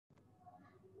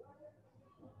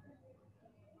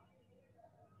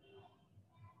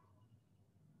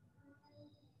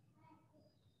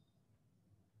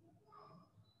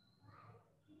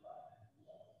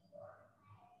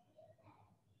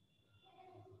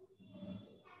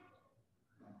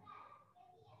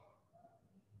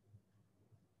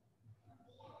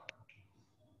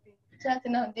साथ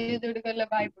ना दे जोड़ कर ला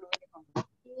भाई पड़ो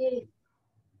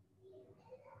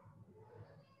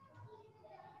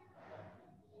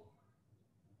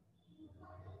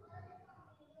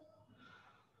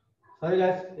sorry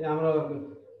guys हमरा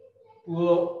पुओ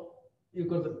इ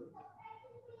कर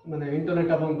माने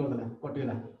इंटरनेट बंद कर देला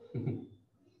कटिला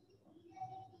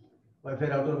वाईफाई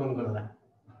राउटर बंद कर देला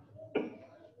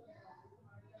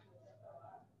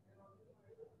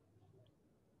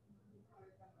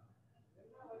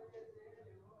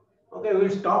okay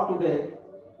we'll stop today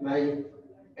by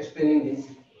explaining this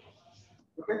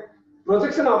okay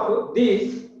projection of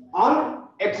this on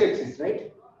x axis right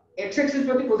x axis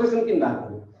प्रति projection किन बात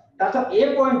करू ताचा a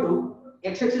point ru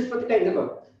x axis प्रति टाइम देखो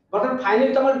बर्तमान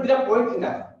फाइनली तमर दुटा पॉइंट किन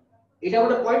था एटा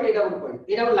गोटे पॉइंट एटा गोटे पॉइंट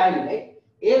एटा गोटे line right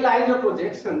A line row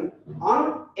projection on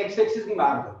x axis किन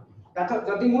बात करू ताचा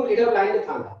जदी मु एटा लाइन रे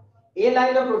थांदा ए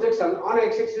line row projection on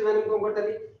x axis माने कोन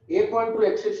करतली a point ru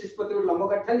x axis प्रति लंब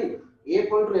काटथली a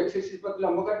point ru x axis प्रति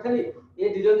लंब काटथली ए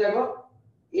दिजन जाको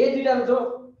ए दिटा जो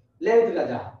लेंथ ला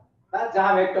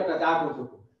जहाँ वेक्टर का जहाँ को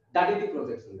that is the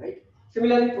projection right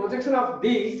similarly projection of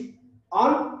this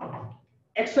on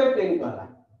xy plane वाला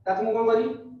ताथ मु कोन करी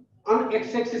on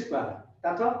x axis वाला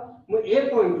ताथ मु a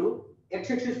point ru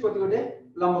x axis प्रति गोटे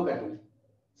लंब काटली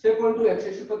से point ru x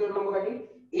axis प्रति लंब काटली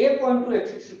a point ru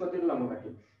x axis प्रति लंब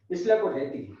काटली मिसला को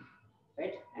Haiti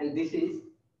right and this is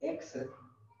x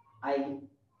I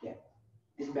cap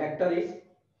this vector is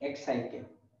xi cap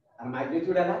and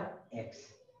magnitude ala x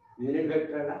unit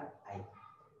vector ala I.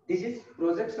 This is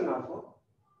projection of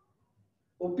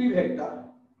OP vector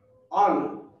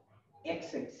on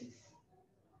x-axis.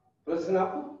 Projection of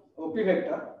OP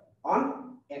vector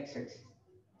on x-axis.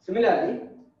 Similarly,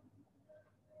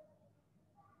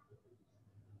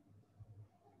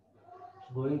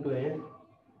 going to end,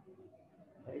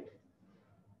 right?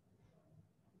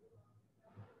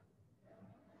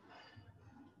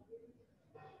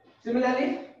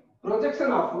 Similarly,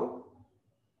 projection of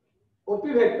OP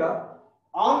vector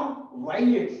on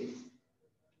y-axis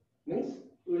means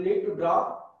you need to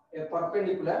draw a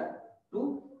perpendicular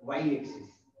to y-axis,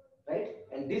 right?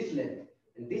 And this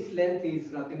length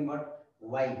is nothing but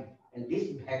y, and this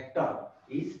vector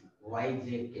is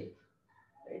yj,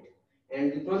 right?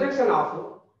 And the projection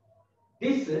of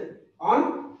this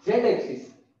on z-axis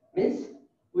means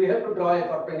we have to draw a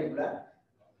perpendicular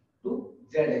to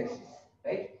z-axis,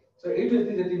 right? So it will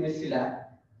be the misila.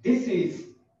 This is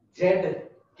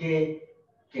zk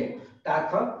cap.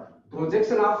 That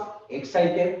projection of xi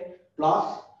cap plus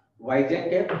yj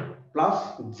cap plus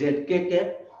zk cap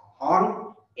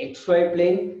on xy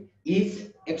plane is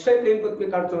xy plane को पे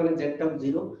काटते हैं z term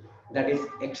 0 that is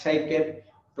xi cap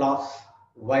plus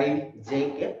yj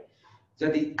cap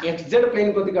यदि xz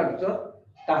plane को काटते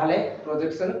ताहले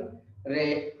projection रे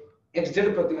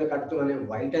xz प्रति में काटते हैं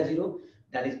y टा 0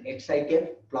 that is xi cap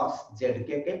plus zk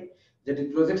cap यदि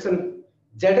projection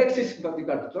z axis प्रति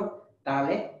काटते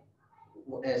ताहले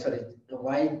sorry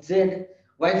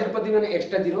yz प्रति माने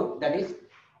x टा 0 that is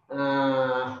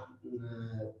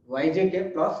yj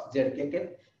cap plus zk cap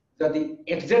यदि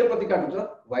xz प्रति काटुछ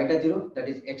y टा 0 that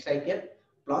is xi cap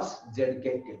plus zk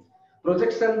cap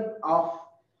projection of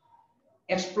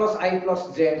x plus I plus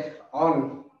z on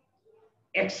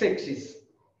x axis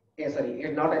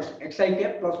sorry not x xi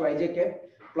cap plus yj cap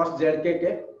plus zk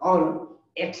cap on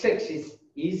x axis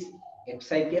is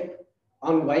xi cap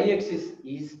on y axis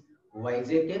is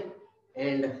yj cap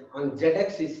and on z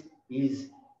axis is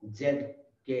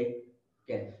zk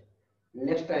cap.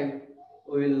 Next time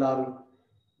we will learn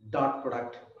dot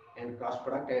product and cross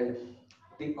product and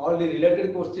all the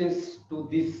related questions to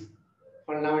this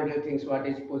fundamental things. What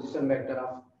is position vector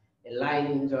of a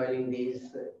line joining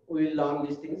these? We will learn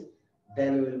these things.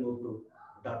 Then we will move to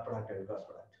dot product and cross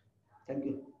product. Thank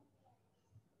you.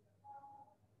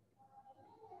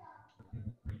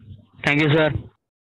 Thank you, sir.